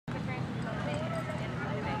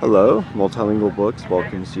Hello, Multilingual Books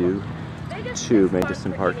welcomes you to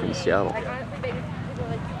Magnuson Park in Seattle.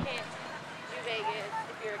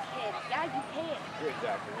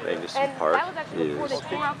 Magnuson Park is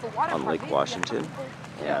on Lake Washington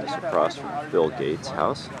and it's across from Bill Gates'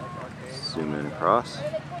 house. Zoom in across.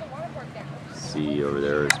 See over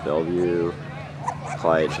there is Bellevue,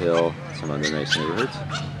 Clyde Hill, some other nice neighborhoods.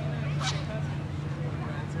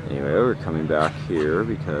 Anyway, we're coming back here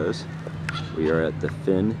because we are at the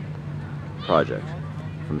Finn project,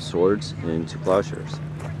 from swords into plowshares.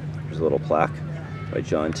 There's a little plaque by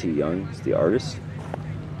John T. Young, he's the artist,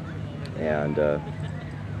 and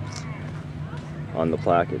on the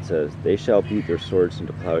plaque it says, "They shall beat their swords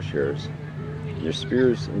into plowshares, and their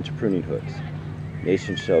spears into pruning hooks.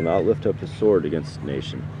 Nation shall not lift up the sword against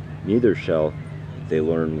nation, neither shall they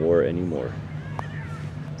learn war anymore."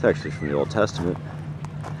 It's actually from the Old Testament,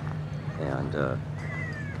 and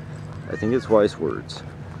I think it's wise words.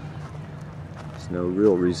 There's no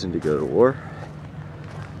real reason to go to war.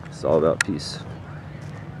 It's all about peace.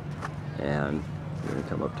 And we're going to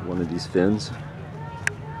come up to one of these fins.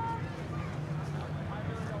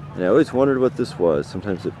 And I always wondered what this was.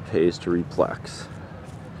 Sometimes it pays to read plaques.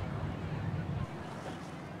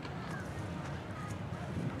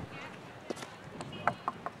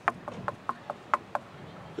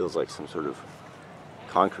 Feels like some sort of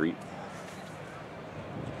concrete.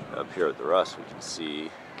 Up here at the rust we can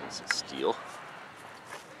see it's steel.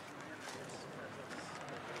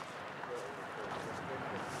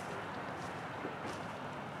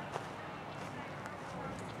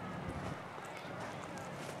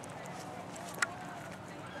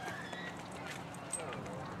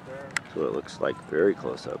 That's what it looks like very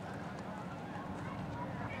close up.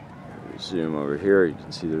 If we zoom over here, you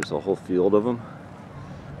can see there's a whole field of them.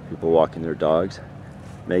 People walking their dogs.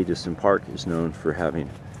 Magnuson Park is known for having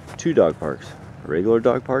two dog parks, a regular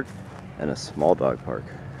dog park and a small dog park.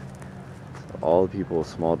 So all the people with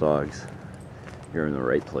small dogs, you're in the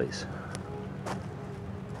right place.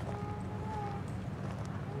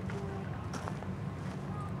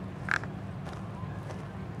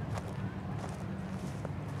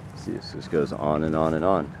 See, this just goes on and on and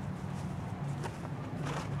on.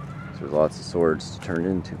 So there's lots of swords to turn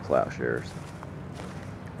into plowshares,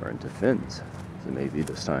 or into fins, as it may be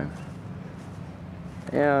this time.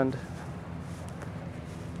 And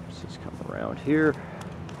let's just come around here.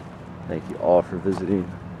 Thank you all for visiting.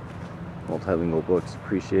 Multilingual Books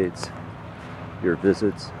appreciates your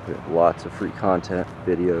visits. We have lots of free content,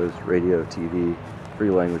 videos, radio, TV, free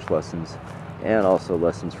language lessons, and also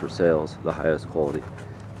lessons for sales, the highest quality.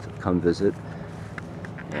 So come visit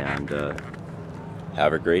and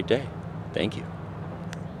have a great day. Thank you.